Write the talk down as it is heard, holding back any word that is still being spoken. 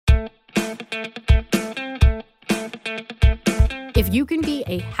If you can be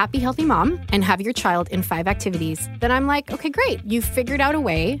a happy, healthy mom and have your child in 5 activities, then I'm like, okay, great. You figured out a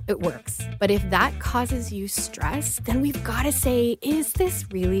way. It works. But if that causes you stress, then we've got to say, is this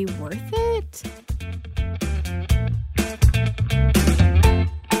really worth it?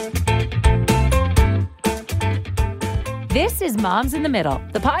 This is Moms in the Middle,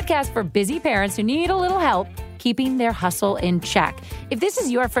 the podcast for busy parents who need a little help keeping their hustle in check. If this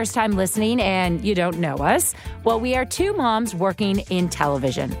is your first time listening and you don't know us, well, we are 2 moms working in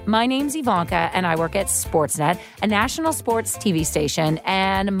television. My name's Ivanka, and I work at Sportsnet, a national sports TV station,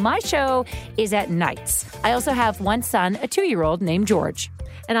 and my show is at nights. I also have one son, a 2-year-old named George.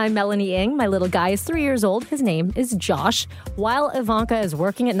 And I'm Melanie Ng. My little guy is 3 years old. His name is Josh. While Ivanka is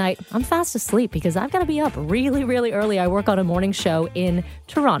working at night, I'm fast asleep because I've got to be up really, really early. I work on a morning show in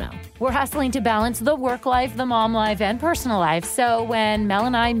Toronto. We're hustling to balance the work life, the mom life, and personal life. So when Mel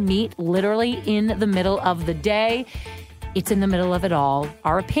and I meet literally in the middle of the day, it's in the middle of it all,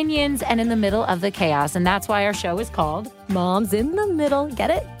 our opinions, and in the middle of the chaos. And that's why our show is called Moms in the Middle. Get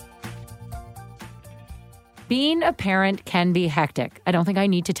it? Being a parent can be hectic. I don't think I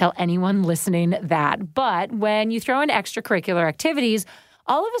need to tell anyone listening that. But when you throw in extracurricular activities,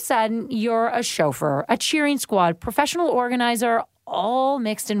 all of a sudden you're a chauffeur, a cheering squad, professional organizer, all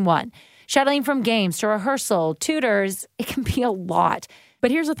mixed in one. Shuttling from games to rehearsal, tutors, it can be a lot.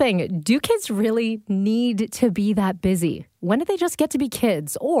 But here's the thing. Do kids really need to be that busy? When do they just get to be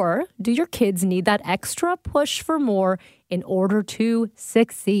kids? Or do your kids need that extra push for more in order to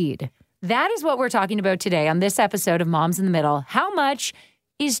succeed? That is what we're talking about today on this episode of Moms in the Middle. How much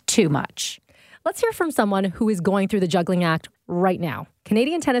is too much? Let's hear from someone who is going through the juggling act right now.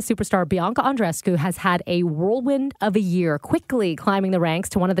 Canadian tennis superstar Bianca Andreescu has had a whirlwind of a year, quickly climbing the ranks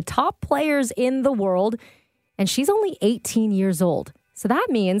to one of the top players in the world. And she's only 18 years old. So that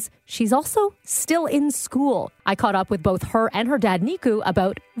means she's also still in school. I caught up with both her and her dad, Niku,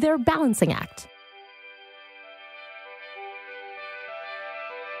 about their balancing act.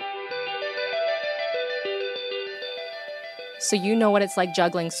 So you know what it's like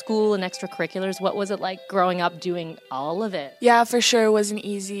juggling school and extracurriculars. What was it like growing up doing all of it? Yeah, for sure. It wasn't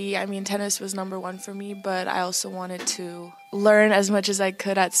easy. I mean, tennis was number 1 for me, but I also wanted to learn as much as I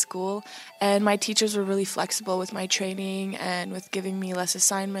could at school. And my teachers were really flexible with my training and with giving me less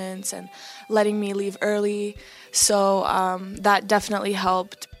assignments and letting me leave early. So that definitely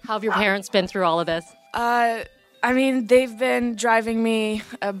helped. How have your parents been through all of this? I mean, they've been driving me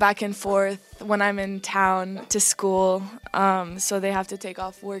back and forth when I'm in town to school. So they have to take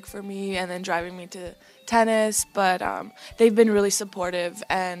off work for me and then driving me to tennis. But they've been really supportive,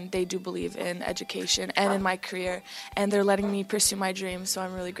 and they do believe in education and in my career. And they're letting me pursue my dreams. So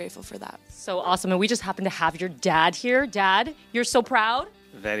I'm really grateful for that. So awesome. And we just happen to have your dad here. Dad, you're so proud?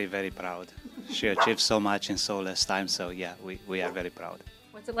 Very, very proud. She achieved so much in so less time. So yeah, we are very proud.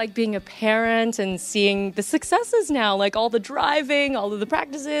 What's it like being a parent and seeing the successes now, like all the driving, all of the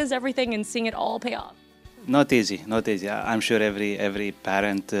practices, everything, and seeing it all pay off? Not easy. I'm sure every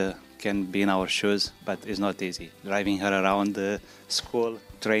parent can be in our shoes, but it's not easy. Driving her around school,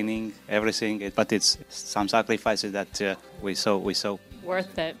 training, everything, but it's some sacrifices that we saw.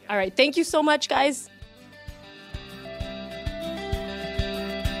 Worth it. All right. Thank you so much, guys.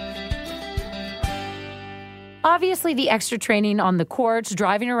 Obviously, the extra training on the courts,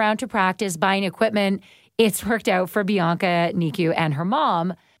 driving around to practice, buying equipment, it's worked out for Bianca, Niku, and her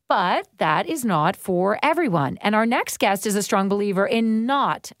mom. But that is not for everyone. And our next guest is a strong believer in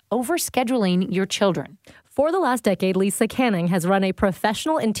not overscheduling your children. For the last decade, Lisa Canning has run a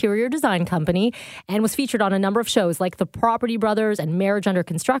professional interior design company and was featured on a number of shows like The Property Brothers and Marriage Under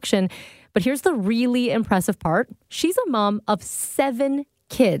Construction. But here's the really impressive part. She's a mom of 7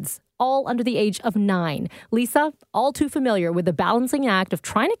 kids, all under the age of 9. Lisa, all too familiar with the balancing act of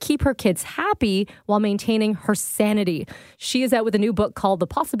trying to keep her kids happy while maintaining her sanity. She is out with a new book called The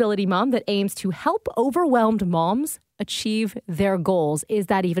Possibility Mom that aims to help overwhelmed moms achieve their goals. Is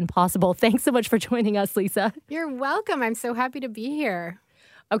that even possible? Thanks so much for joining us, Lisa. You're welcome. I'm so happy to be here.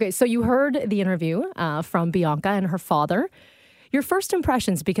 Okay, so you heard the interview from Bianca and her father. Your first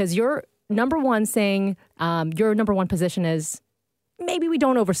impressions, because you're number one saying your number one position is maybe we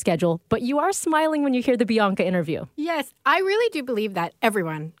don't overschedule, but you are smiling when you hear the Bianca interview. Yes, I really do believe that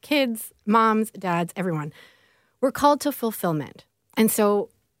everyone, kids, moms, dads, everyone, we're called to fulfillment. And so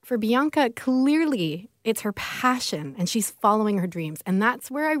for Bianca, clearly it's her passion and she's following her dreams. And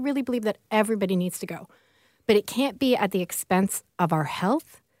that's where I really believe that everybody needs to go. But it can't be at the expense of our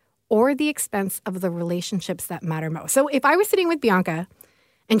health or the expense of the relationships that matter most. So if I was sitting with Bianca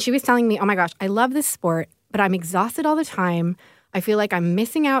and she was telling me, oh my gosh, I love this sport, but I'm exhausted all the time. I feel like I'm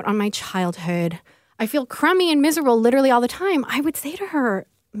missing out on my childhood. I feel crummy and miserable literally all the time. I would say to her,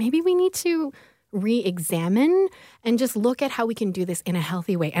 maybe we need to re-examine and just look at how we can do this in a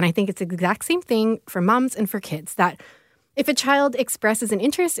healthy way. And I think it's the exact same thing for moms and for kids, that if a child expresses an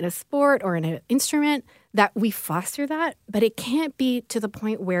interest in a sport or in an instrument, that we foster that, but it can't be to the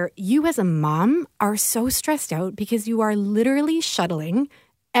point where you as a mom are so stressed out because you are literally shuttling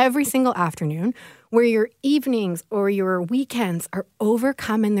every single afternoon, where your evenings or your weekends are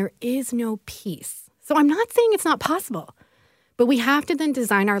overcome and there is no peace. So I'm not saying it's not possible, but we have to then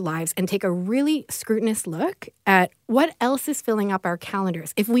design our lives and take a really scrutinous look at what else is filling up our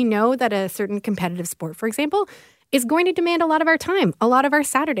calendars. If we know that a certain competitive sport, for example, is going to demand a lot of our time, a lot of our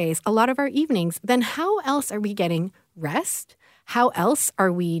Saturdays, a lot of our evenings, then how else are we getting rest? How else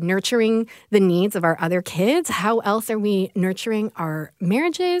are we nurturing the needs of our other kids? How else are we nurturing our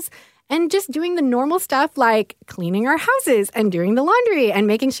marriages? And just doing the normal stuff like cleaning our houses and doing the laundry and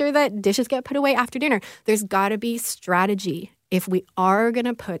making sure that dishes get put away after dinner. There's got to be strategy if we are going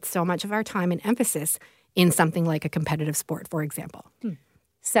to put so much of our time and emphasis in something like a competitive sport, for example.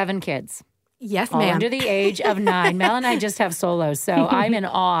 7 kids. Yes, All ma'am. under the age of 9. Mel and I just have solos, so I'm in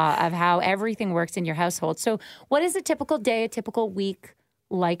awe of how everything works in your household. So what is a typical day, a typical week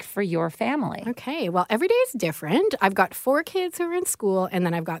like for your family? Okay, well, every day is different. I've got 4 kids who are in school, and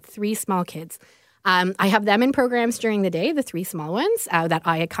then I've got 3 small kids. I have them in programs during the day, the 3 small ones that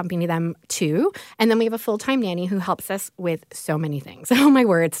I accompany them to. And then we have a full-time nanny who helps us with so many things. Oh, my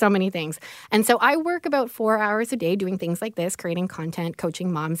word, so many things. And so I work about 4 hours a day doing things like this, creating content,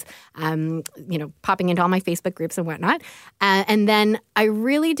 coaching moms, popping into all my Facebook groups and whatnot. And then I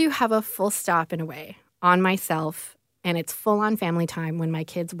really do have a full stop, in a way, on myself. And it's full-on family time when my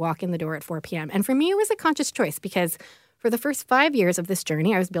kids walk in the door at 4 p.m. And for me, it was a conscious choice because for the first 5 years of this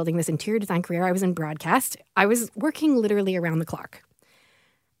journey, I was building this interior design career. I was in broadcast. I was working literally around the clock.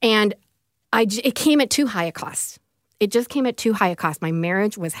 And it came at too high a cost. It just came at too high a cost. My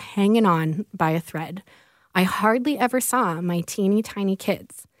marriage was hanging on by a thread. I hardly ever saw my teeny tiny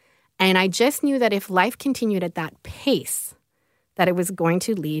kids. And I just knew that if life continued at that pace, that it was going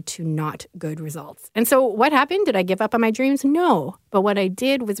to lead to not good results. And so what happened? Did I give up on my dreams? No. But what I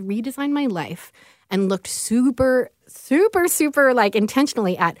did was redesign my life and looked super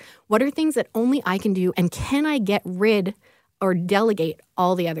intentionally at what are things that only I can do and can I get rid or delegate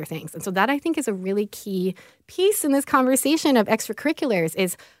all the other things. And so that I think is a really key piece in this conversation of extracurriculars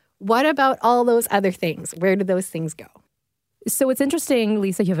is what about all those other things? Where do those things go? So it's interesting,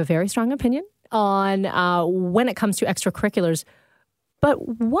 Lisa, you have a very strong opinion on when it comes to extracurriculars. But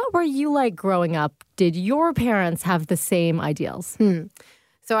what were you like growing up? Did your parents have the same ideals?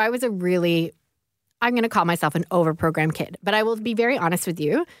 So I was I'm going to call myself an overprogrammed kid, but I will be very honest with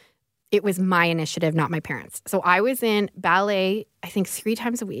you. It was my initiative, not my parents. So I was in ballet, I think 3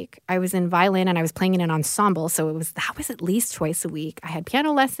 times a week. I was in violin and I was playing in an ensemble. So that was at least twice a week. I had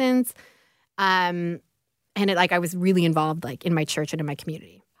piano lessons. And I was really involved in my church and in my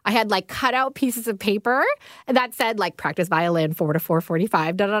community. I had cut out pieces of paper that said practice violin 4 to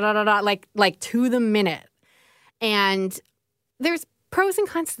 4:45, like to the minute. And there's pros and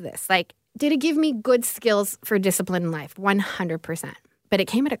cons to this. Did it give me good skills for discipline in life? 100%. But it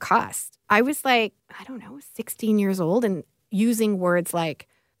came at a cost. I was 16 years old and using words like,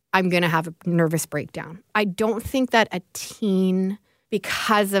 I'm going to have a nervous breakdown. I don't think that a teen,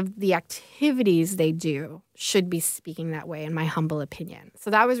 because of the activities they do, should be speaking that way, in my humble opinion.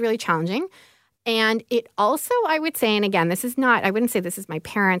 So that was really challenging. And it also, I would say, and again, I wouldn't say this is my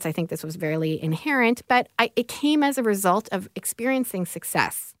parents. I think this was very inherent, but it came as a result of experiencing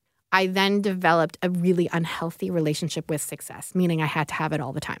success. I then developed a really unhealthy relationship with success, meaning I had to have it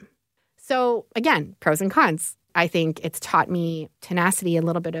all the time. So again, pros and cons. I think it's taught me tenacity, a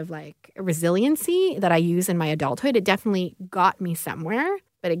little bit of resiliency that I use in my adulthood. It definitely got me somewhere.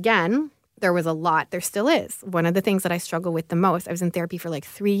 But again, there was a lot. There still is. One of the things that I struggle with the most, I was in therapy for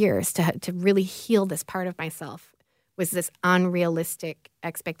 3 years to really heal this part of myself, was this unrealistic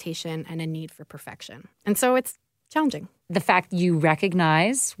expectation and a need for perfection. And so it's challenging. The fact you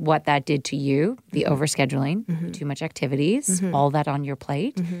recognize what that did to you, the overscheduling, too much activities, all that on your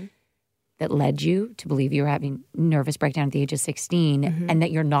plate, that led you to believe you were having nervous breakdown at the age of 16, and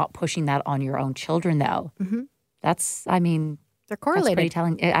that you're not pushing that on your own children, though. That's, they're correlated. That's pretty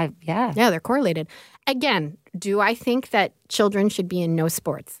telling. Yeah, they're correlated. Again, do I think that children should be in no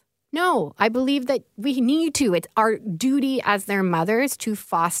sports? No, I believe that we need to. It's our duty as their mothers to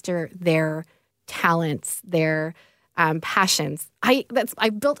foster their talents, their passions. I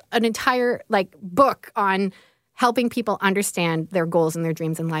built an entire book on helping people understand their goals and their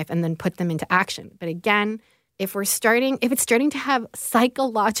dreams in life and then put them into action. But again, if it's starting to have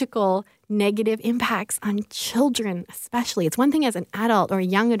psychological negative impacts on children, especially. It's one thing as an adult or a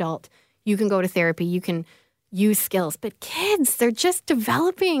young adult, you can go to therapy, you can use skills. But kids, they're just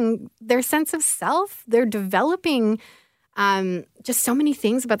developing their sense of self. They're developing just so many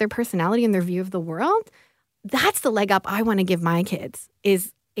things about their personality and their view of the world. That's the leg up I want to give my kids,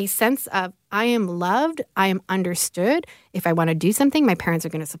 is a sense of I am loved, I am understood. If I want to do something, my parents are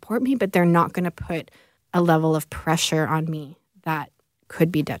going to support me, but they're not going to put a level of pressure on me that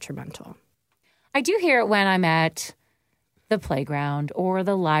could be detrimental. I do hear it when I'm at the playground or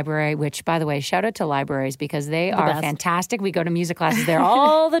the library, which, by the way, shout out to libraries because they are fantastic. We go to music classes there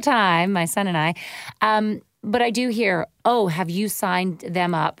all the time, my son and I. But I do hear, oh, have you signed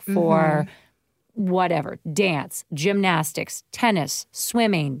them up for whatever, dance, gymnastics, tennis,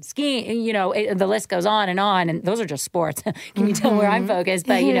 swimming, skiing, the list goes on. And those are just sports. Can you tell where I'm focused?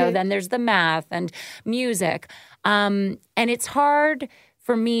 But, then there's the math and music. And it's hard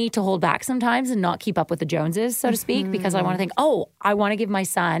for me to hold back sometimes and not keep up with the Joneses, so to speak, because I want to think, I want to give my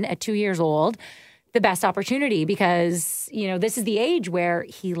son at 2 years old the best opportunity because, this is the age where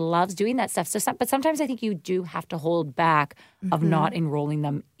he loves doing that stuff. But sometimes I think you do have to hold back of not enrolling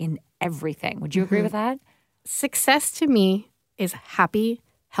them in everything. Would you agree with that? Success to me is happy,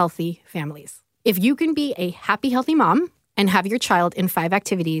 healthy families. If you can be a happy, healthy mom and have your child in 5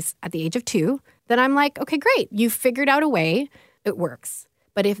 activities at the age of 2, then I'm like, okay, great. You've figured out a way. It works.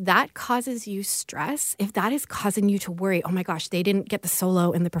 But if that causes you stress, if that is causing you to worry, oh my gosh, they didn't get the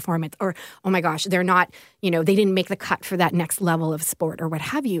solo in the performance, or oh my gosh, they're not, they didn't make the cut for that next level of sport or what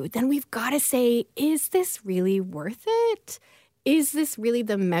have you, then we've got to say, is this really worth it? Is this really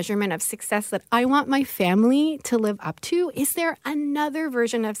the measurement of success that I want my family to live up to? Is there another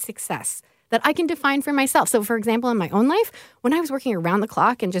version of success that I can define for myself? So for example, in my own life, when I was working around the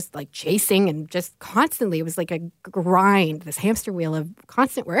clock and just like chasing and just constantly, it was like a grind, this hamster wheel of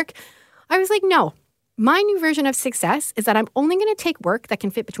constant work. I was like, no, my new version of success is that I'm only going to take work that can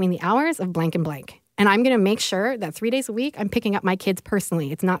fit between the hours of blank and blank. And I'm going to make sure that 3 days a week, I'm picking up my kids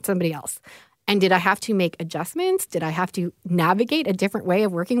personally. It's not somebody else. And did I have to make adjustments? Did I have to navigate a different way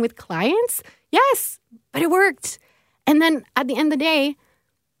of working with clients? Yes, but it worked. And then at the end of the day,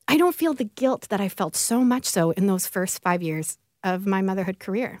 I don't feel the guilt that I felt so much so in those first 5 years of my motherhood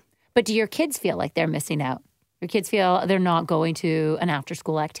career. But do your kids feel like they're missing out? Your kids feel they're not going to an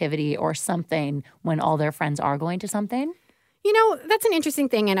after-school activity or something when all their friends are going to something? That's an interesting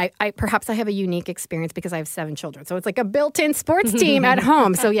thing. And I perhaps I have a unique experience because I have 7 children. So it's like a built-in sports team at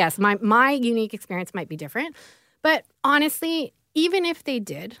home. So yes, my unique experience might be different. But honestly, even if they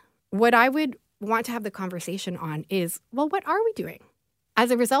did, what I would want to have the conversation on is, well, what are we doing?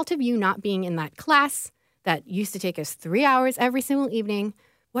 As a result of you not being in that class that used to take us 3 hours every single evening,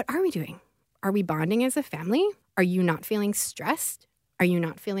 what are we doing? Are we bonding as a family? Are you not feeling stressed? Are you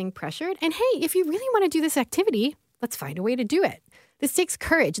not feeling pressured? And hey, if you really want to do this activity, let's find a way to do it. This takes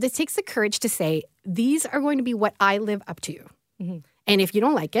courage. This takes the courage to say, these are going to be what I live up to. And if you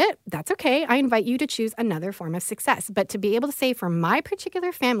don't like it, that's okay. I invite you to choose another form of success. But to be able to say, for my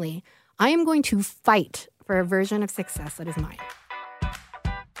particular family, I am going to fight for a version of success that is mine.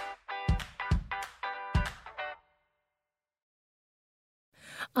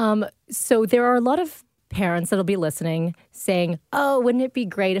 So there are a lot of parents that'll be listening saying, oh, wouldn't it be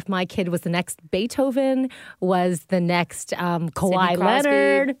great if my kid was the next Beethoven, was the next Kawhi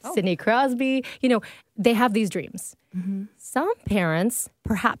Leonard, Sidney Crosby? They have these dreams. Some parents,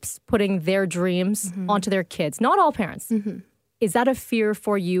 perhaps putting their dreams onto their kids. Not all parents. Is that a fear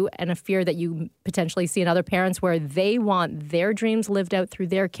for you and a fear that you potentially see in other parents where they want their dreams lived out through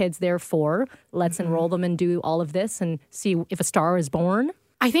their kids? Therefore, let's enroll them and do all of this and see if a star is born?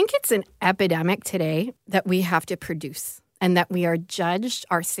 I think it's an epidemic today that we have to produce and that we are judged.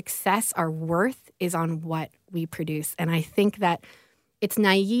 Our success, our worth is on what we produce. And I think that it's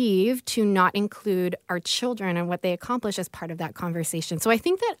naive to not include our children and what they accomplish as part of that conversation. So I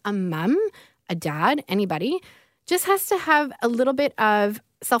think that a mom, a dad, anybody just has to have a little bit of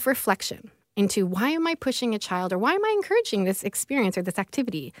self-reflection into why am I pushing a child or why am I encouraging this experience or this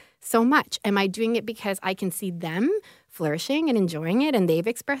activity so much? Am I doing it because I can see them flourishing and enjoying it and they've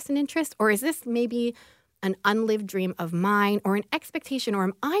expressed an interest? Or is this maybe an unlived dream of mine or an expectation? Or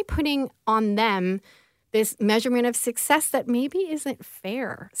am I putting on them this measurement of success that maybe isn't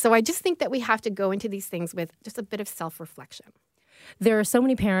fair? So I just think that we have to go into these things with just a bit of self-reflection. There are so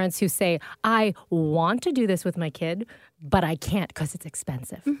many parents who say, I want to do this with my kid, but I can't because it's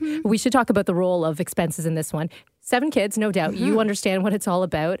expensive. We should talk about the role of expenses in this one. 7 kids, no doubt. You understand what it's all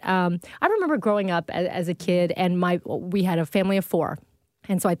about. I remember growing up as a kid, and we had a family of 4.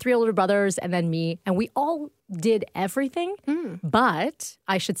 And so I had 3 older brothers and then me, and we all did everything. But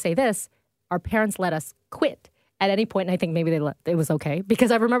I should say this, our parents let us quit at any point, and I think maybe it was okay,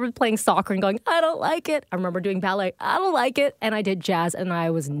 because I remember playing soccer and going, I don't like it. I remember doing ballet, I don't like it. And I did jazz, and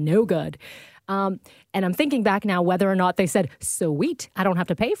I was no good. And I'm thinking back now whether or not they said, sweet, I don't have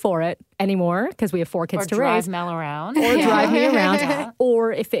to pay for it anymore because we have 4 kids to raise. Or drive Mel around. Or drive me around.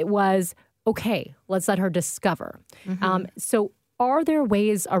 Or if it was, okay, let's let her discover. So are there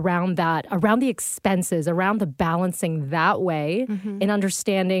ways around that, around the expenses, around the balancing that way, in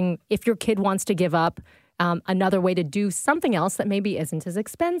understanding if your kid wants to give up another way to do something else that maybe isn't as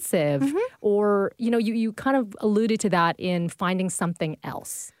expensive? Or, you kind of alluded to that in finding something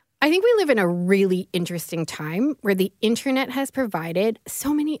else. I think we live in a really interesting time where the internet has provided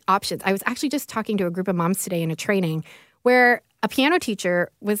so many options. I was actually just talking to a group of moms today in a training where a piano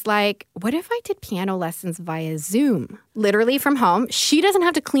teacher was like, what if I did piano lessons via Zoom, literally from home? She doesn't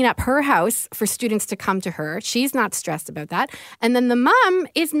have to clean up her house for students to come to her. She's not stressed about that. And then the mom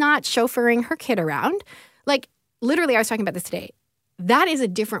is not chauffeuring her kid around. Like, literally, I was talking about this today. That is a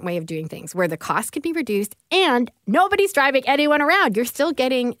different way of doing things where the cost can be reduced and nobody's driving anyone around. You're still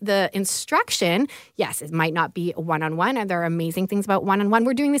getting the instruction. Yes, it might not be one-on-one, and there are amazing things about one-on-one.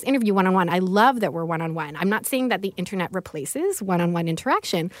 We're doing this interview one-on-one. I love that we're one-on-one. I'm not saying that the internet replaces one-on-one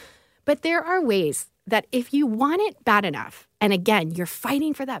interaction, but there are ways that if you want it bad enough, and again, you're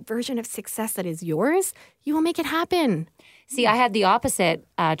fighting for that version of success that is yours, you will make it happen. See, I had the opposite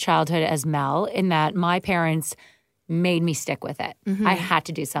childhood as Mel in that my parents made me stick with it. I had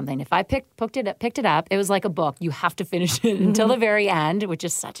to do something. If I picked it up, it was like a book. You have to finish it until the very end, which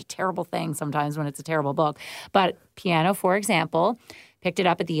is such a terrible thing sometimes when it's a terrible book. But piano, for example, picked it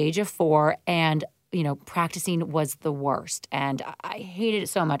up at the age of 4, and practicing was the worst. And I hated it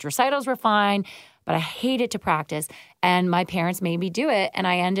so much. Recitals were fine, but I hated to practice. And my parents made me do it. And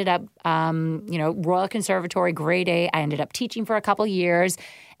I ended up, Royal Conservatory, grade A. I ended up teaching for a couple years.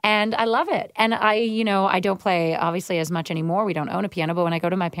 And I love it. And I don't play obviously as much anymore. We don't own a piano, but when I go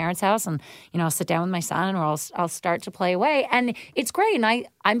to my parents' house and, I'll sit down with my son or I'll start to play away. And it's great. And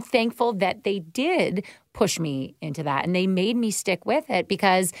I'm thankful that they did push me into that and they made me stick with it,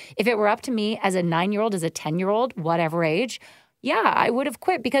 because if it were up to me as a 9-year-old, as a 10-year-old, whatever age, yeah, I would have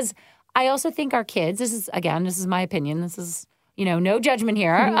quit, because I also think our kids, this is my opinion. This is, no judgment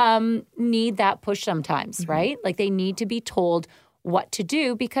here, need that push sometimes, right? Like they need to be told what to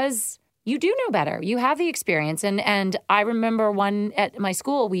do because you do know better. You have the experience. And I remember at my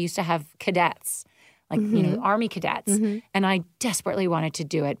school, we used to have cadets, like, Army cadets. And I desperately wanted to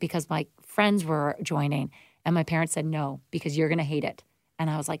do it because my friends were joining. And my parents said, no, because you're going to hate it. And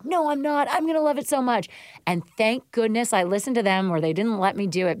I was like, no, I'm not. I'm going to love it so much. And thank goodness I listened to them, or they didn't let me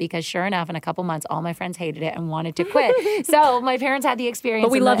do it, because sure enough, in a couple months, all my friends hated it and wanted to quit. So my parents had the experience.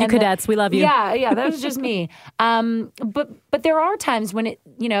 But we love you, cadets. We love you. Yeah, that was just me. But there are times when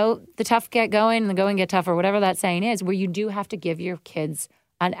the tough get going and the going get tough, or whatever that saying is, where you do have to give your kids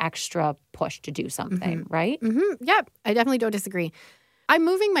an extra push to do something, right? Yeah, I definitely don't disagree. I'm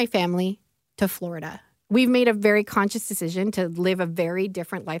moving my family to Florida. We've made a very conscious decision to live a very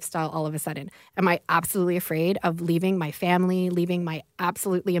different lifestyle all of a sudden. Am I absolutely afraid of leaving my family, leaving my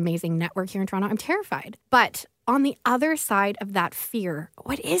absolutely amazing network here in Toronto? I'm terrified. But on the other side of that fear,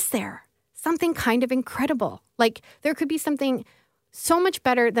 what is there? Something kind of incredible. Like there could be something so much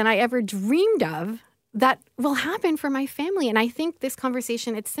better than I ever dreamed of that will happen for my family. And I think this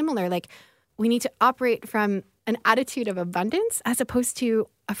conversation, it's similar. Like we need to operate from an attitude of abundance as opposed to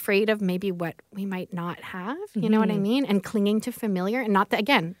afraid of maybe what we might not have. You know what I mean? And clinging to familiar. And not that,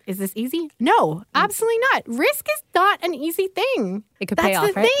 again, is this easy? No, absolutely not. Risk is not an easy thing. It could pay off,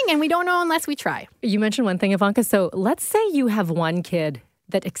 right? That's the thing. And we don't know unless we try. You mentioned one thing, Ivanka. So let's say you have one kid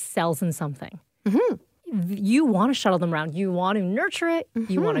that excels in something. You want to shuttle them around. You want to nurture it.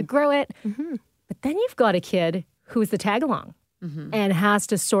 You want to grow it. But then you've got a kid who's the tag along. And has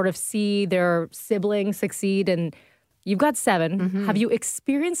to sort of see their sibling succeed. And you've got 7. Have you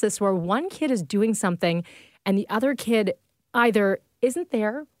experienced this where one kid is doing something and the other kid either isn't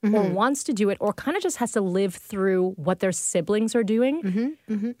there or wants to do it or kind of just has to live through what their siblings are doing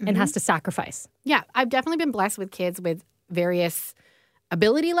and has to sacrifice? Yeah, I've definitely been blessed with kids with various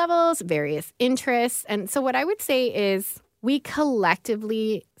ability levels, various interests. And so what I would say is we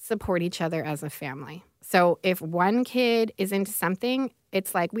collectively support each other as a family. So if one kid is into something,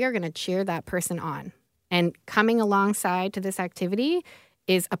 it's like we are going to cheer that person on. And coming alongside to this activity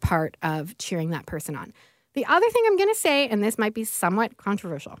is a part of cheering that person on. The other thing I'm going to say, and this might be somewhat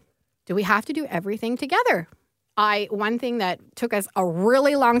controversial, do we have to do everything together? One thing that took us a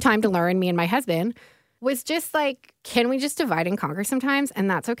really long time to learn, me and my husband, was just like, can we just divide and conquer sometimes? And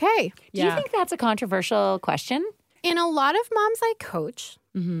that's okay. Do you think that's a controversial question? In a lot of moms I coach,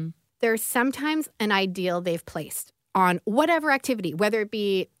 there's sometimes an ideal they've placed on whatever activity, whether it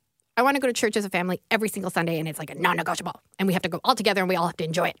be, I want to go to church as a family every single Sunday and it's like a non-negotiable and we have to go all together and we all have to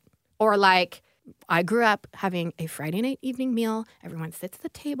enjoy it. Or like, I grew up having a Friday night evening meal. Everyone sits at the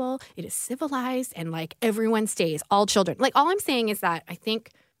table. It is civilized and like everyone stays, all children. Like all I'm saying is that I think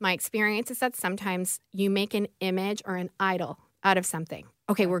my experience is that sometimes you make an image or an idol out of something.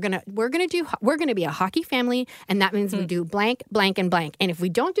 Okay, we're gonna be a hockey family, and that means we do blank, blank, and blank. And if we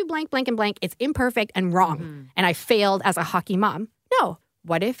don't do blank, blank, and blank, it's imperfect and wrong. And I failed as a hockey mom. No.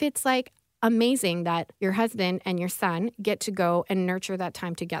 What if it's like amazing that your husband and your son get to go and nurture that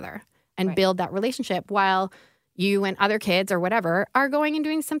time together and build that relationship while you and other kids or whatever are going and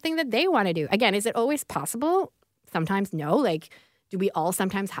doing something that they want to do? Again, is it always possible? Sometimes no. Like, do we all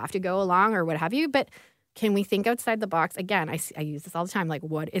sometimes have to go along or what have you? But can we think outside the box? Again, I use this all the time. Like,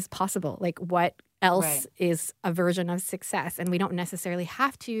 what is possible? Like, what else is a version of success? And we don't necessarily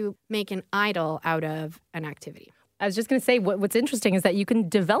have to make an idol out of an activity. I was just going to say, what's interesting is that you can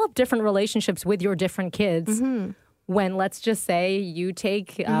develop different relationships with your different kids. When, let's just say, you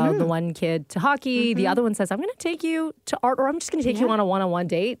take the one kid to hockey, the other one says, I'm going to take you to art, or I'm just going to take you on a one-on-one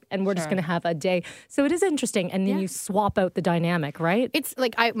date, and we're just going to have a day. So it is interesting. And then you swap out the dynamic, right? It's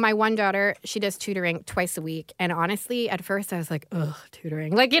like my one daughter, she does tutoring twice a week. And honestly, at first I was like, ugh,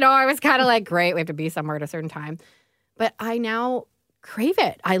 tutoring. Like, I was kind of like, great, we have to be somewhere at a certain time. But I now crave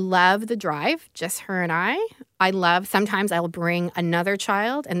it. I love the drive, just her and I. Sometimes I'll bring another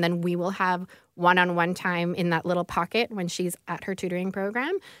child, and then we will have one-on-one time in that little pocket when she's at her tutoring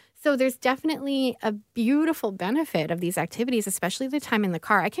program. So there's definitely a beautiful benefit of these activities, especially the time in the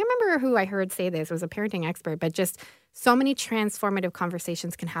car. I can't remember who I heard say this. It was a parenting expert, but just so many transformative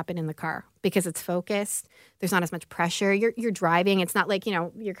conversations can happen in the car because it's focused. There's not as much pressure. You're driving. It's not like,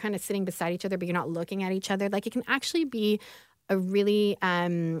 you're kind of sitting beside each other, but you're not looking at each other. Like, it can actually be a really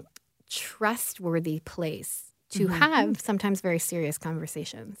trustworthy place to have sometimes very serious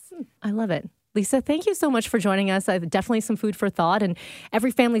conversations. I love it. Lisa, thank you so much for joining us. Definitely some food for thought. And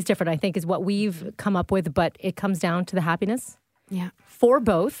every family's different, I think, is what we've come up with. But it comes down to the happiness for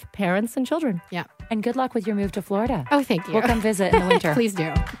both parents and children. Yeah. And good luck with your move to Florida. Oh, thank you. We'll come visit in the winter. Please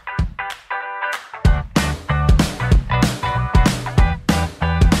do.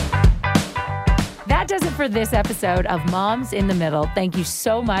 That does it for this episode of Moms in the Middle. Thank you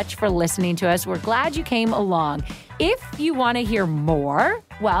so much for listening to us. We're glad you came along. If you want to hear more,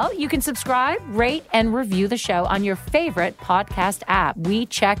 well, you can subscribe, rate, and review the show on your favorite podcast app. We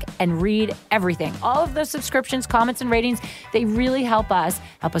check and read everything. All of those subscriptions, comments, and ratings, they really help us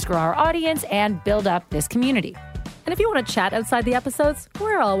grow our audience and build up this community. And if you want to chat outside the episodes,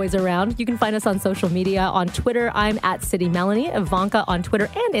 we're always around. You can find us on social media. On Twitter, I'm at City Melanie. Ivanka on Twitter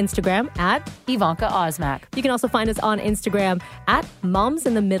and Instagram at Ivanka Osmak. You can also find us on Instagram at Moms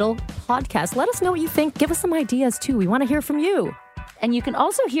in the Middle Podcast. Let us know what you think. Give us some ideas too. We want to hear from you. And you can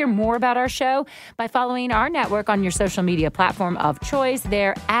also hear more about our show by following our network on your social media platform of choice.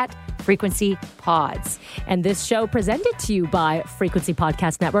 They're at Frequency Pods. And this show presented to you by Frequency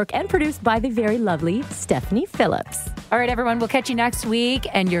Podcast Network and produced by the very lovely Stephanie Phillips. All right, everyone, we'll catch you next week.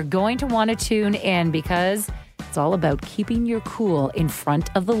 And you're going to want to tune in because it's all about keeping your cool in front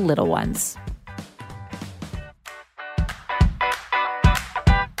of the little ones.